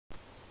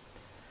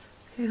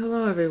Okay,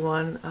 hello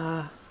everyone.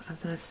 I'm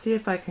going to see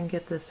if I can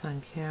get this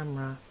on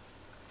camera.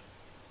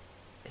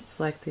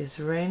 It's like these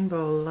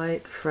rainbow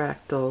light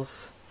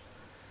fractals.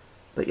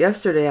 But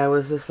yesterday I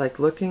was just like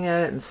looking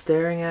at it and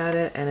staring at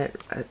it, and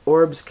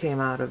orbs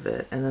came out of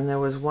it. And then there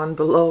was one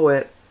below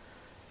it.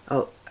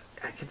 Oh,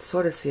 I can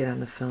sort of see it on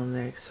the film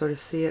there. You can sort of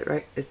see it,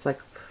 right? It's like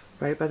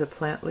right by the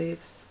plant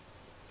leaves.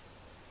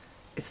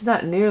 It's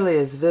not nearly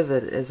as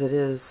vivid as it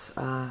is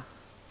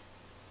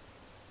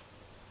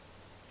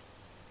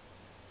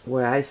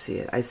where I see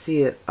it. I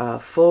see it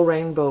full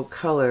rainbow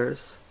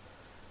colors.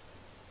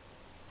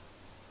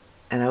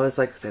 And I was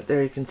like,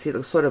 there you can see it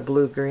looks sort of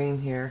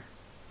blue-green here.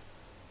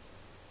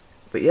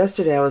 But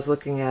yesterday I was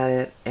looking at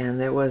it, and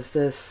there was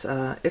this,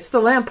 it's the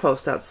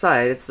lamppost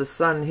outside. It's the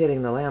sun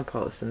hitting the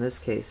lamppost in this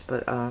case.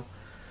 But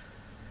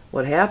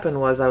what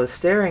happened was I was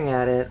staring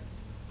at it,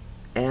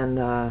 and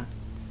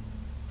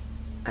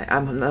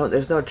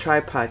there's no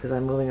tripod because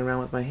I'm moving around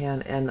with my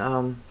hand. And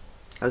I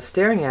was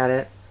staring at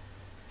it,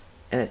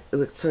 and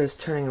it sort of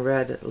turning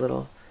red a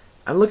little.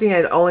 I'm looking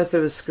at it only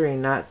through the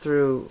screen, not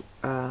through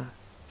the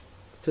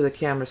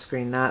camera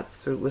screen, not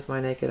through with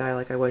my naked eye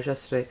like I was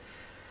yesterday.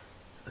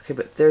 Okay,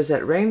 but there's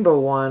that rainbow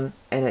one,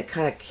 and it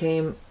kind of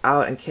came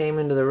out and came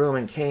into the room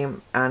and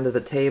came onto the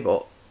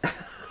table,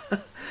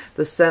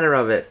 the center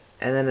of it,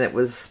 and then it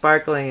was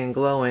sparkling and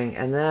glowing.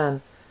 And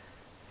then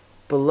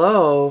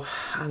below,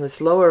 on this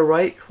lower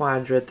right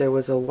quadrant, there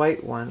was a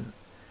white one.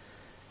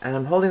 And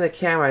I'm holding the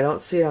camera. I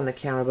don't see it on the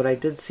camera, but I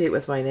did see it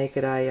with my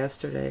naked eye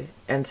yesterday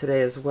and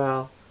today as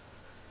well.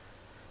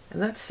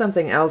 And that's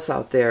something else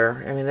out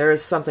there. I mean, there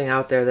is something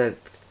out there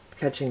that's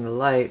catching the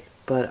light,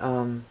 but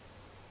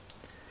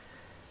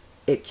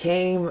it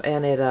came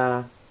and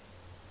it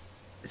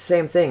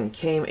same thing,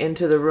 came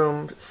into the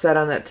room, sat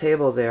on that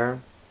table there,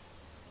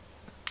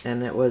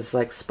 and it was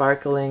like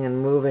sparkling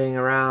and moving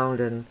around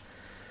and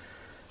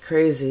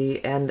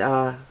crazy. And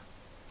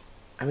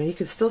I mean, you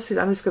can still see.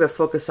 I'm just going to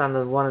focus on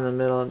the one in the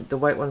middle. The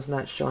white one's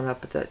not showing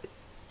up, but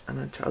I'm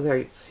going to try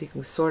there, so you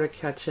can sort of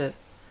catch it.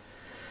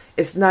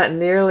 It's not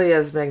nearly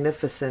as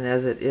magnificent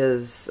as it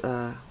is.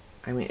 I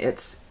mean,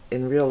 it's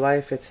in real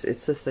life. It's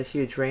just a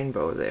huge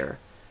rainbow there.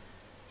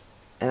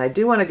 And I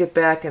do want to get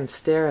back and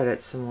stare at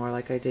it some more,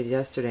 like I did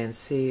yesterday, and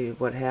see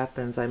what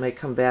happens. I may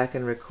come back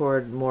and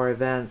record more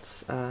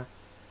events.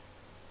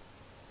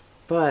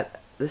 But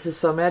this is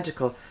so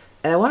magical.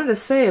 And I wanted to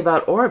say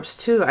about orbs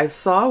too. I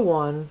saw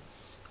one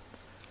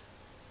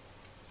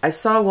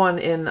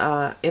in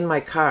my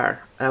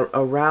car,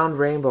 a round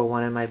rainbow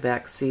one in my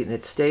back seat, and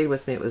it stayed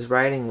with me. It was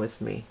riding with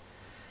me.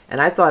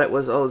 And I thought it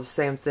was, oh, the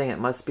same thing. It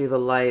must be the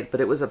light. But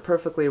it was a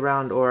perfectly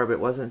round orb. It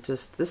wasn't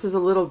just, this is a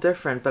little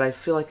different, but I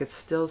feel like it's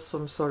still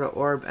some sort of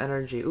orb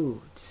energy.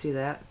 Ooh, do you see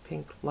that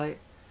pink light?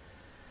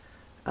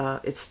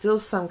 It's still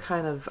some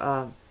kind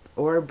of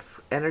orb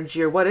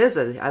energy, or what is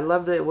it? I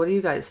love it. What do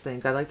you guys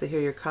think? I'd like to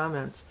hear your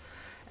comments.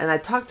 And I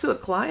talked to a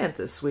client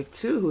this week,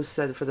 too, who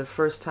said for the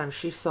first time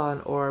she saw an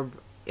orb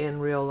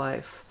in real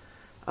life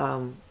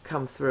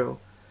come through.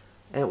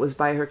 And it was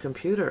by her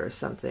computer or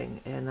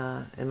something.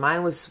 And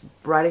mine was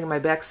riding in my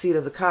back seat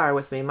of the car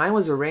with me. Mine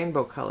was a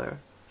rainbow color,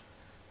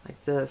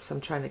 like this.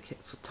 I'm trying to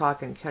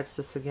talk and catch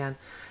this again.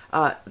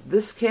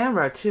 This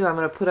camera, too, I'm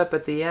going to put up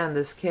at the end.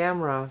 This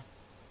camera,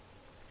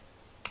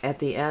 at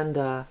the end,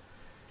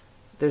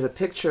 there's a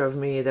picture of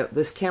me.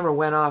 This camera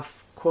went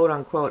off,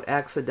 quote-unquote,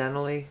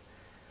 accidentally.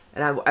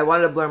 And I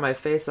wanted to blur my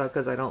face out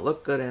because I don't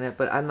look good in it,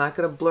 but I'm not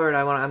going to blur it.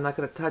 I'm not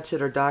going to touch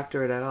it or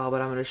doctor it at all, but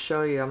I'm going to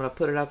show you. I'm going to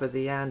put it up at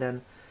the end.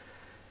 And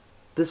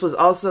this was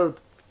also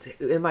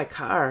in my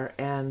car,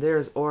 and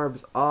there's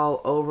orbs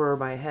all over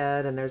my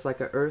head, and there's like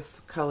a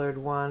earth-colored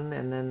one,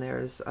 and then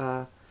there's,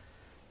 and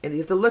you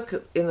have to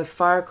look in the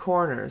far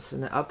corners, in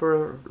the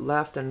upper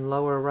left and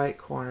lower right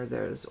corner,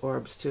 there's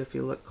orbs too, if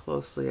you look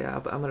closely.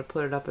 I'm going to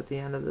put it up at the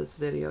end of this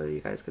video. You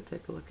guys could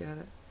take a look at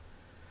it.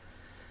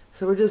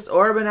 So we're just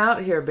orbing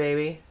out here,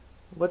 baby.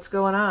 What's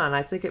going on?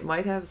 I think it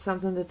might have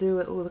something to do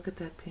with, oh, look at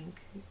that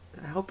pink.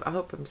 I hope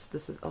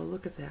this is, oh,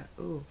 look at that.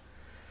 Ooh.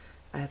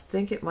 I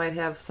think it might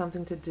have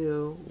something to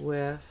do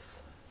with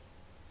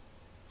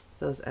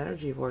those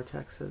energy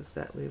vortexes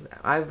that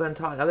I've been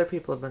talking, other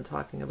people have been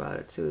talking about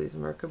it too, these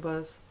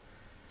Merkabas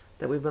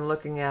that we've been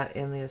looking at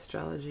in the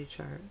astrology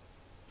chart.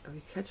 If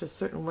you catch a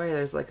certain way,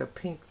 there's like a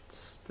pink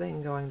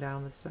thing going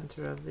down the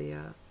center of the,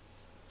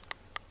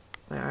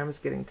 my arm's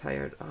getting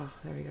tired. Oh,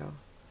 there we go.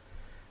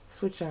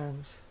 Switch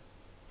arms.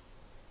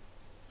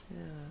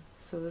 Yeah,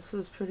 so this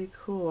is pretty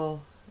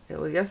cool.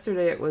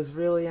 Yesterday it was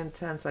really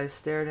intense. I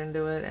stared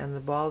into it, and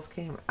the balls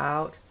came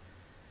out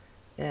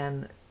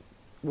and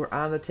were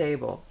on the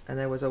table. And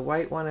there was a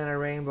white one and a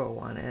rainbow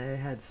one, and it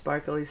had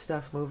sparkly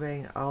stuff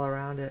moving all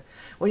around it.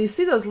 When you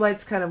see those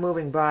lights kind of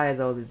moving by,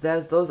 though,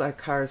 those are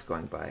cars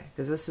going by,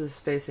 because this is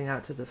facing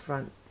out to the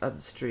front of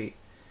the street.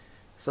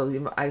 So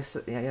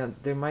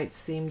there might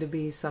seem to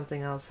be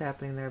something else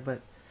happening there,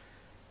 but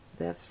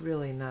that's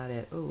really not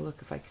it. Oh, look,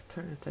 if I could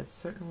turn it that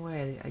certain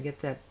way, I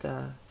get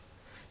that...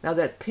 Now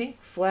that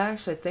pink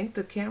flash, I think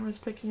the camera's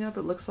picking up.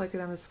 It looks like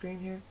it on the screen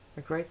here,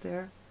 like right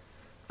there.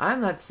 I'm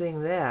not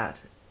seeing that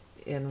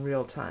in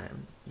real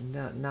time.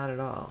 No, not at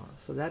all.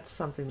 So that's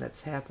something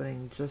that's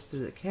happening just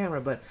through the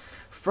camera, but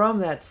from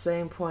that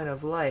same point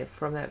of light,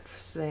 from that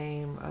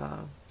same,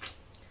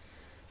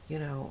 you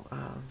know,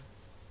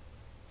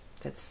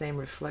 that same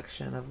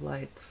reflection of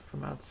light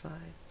from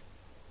outside.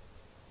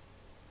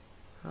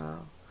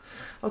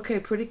 Okay,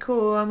 pretty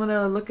cool. I'm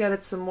gonna look at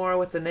it some more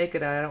with the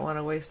naked eye. I don't want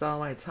to waste all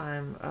my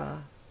time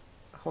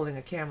holding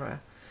a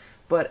camera.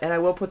 And I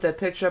will put that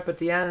picture up at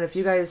the end. And if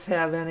you guys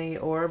have any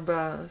orb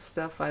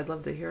stuff, I'd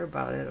love to hear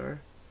about it,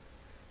 or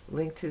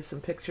link to some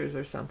pictures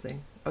or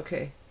something.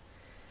 Okay.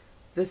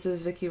 This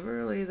is Vicki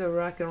Verley, the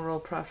Rock and Roll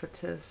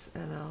Prophetess,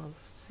 and I'll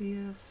see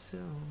you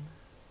soon.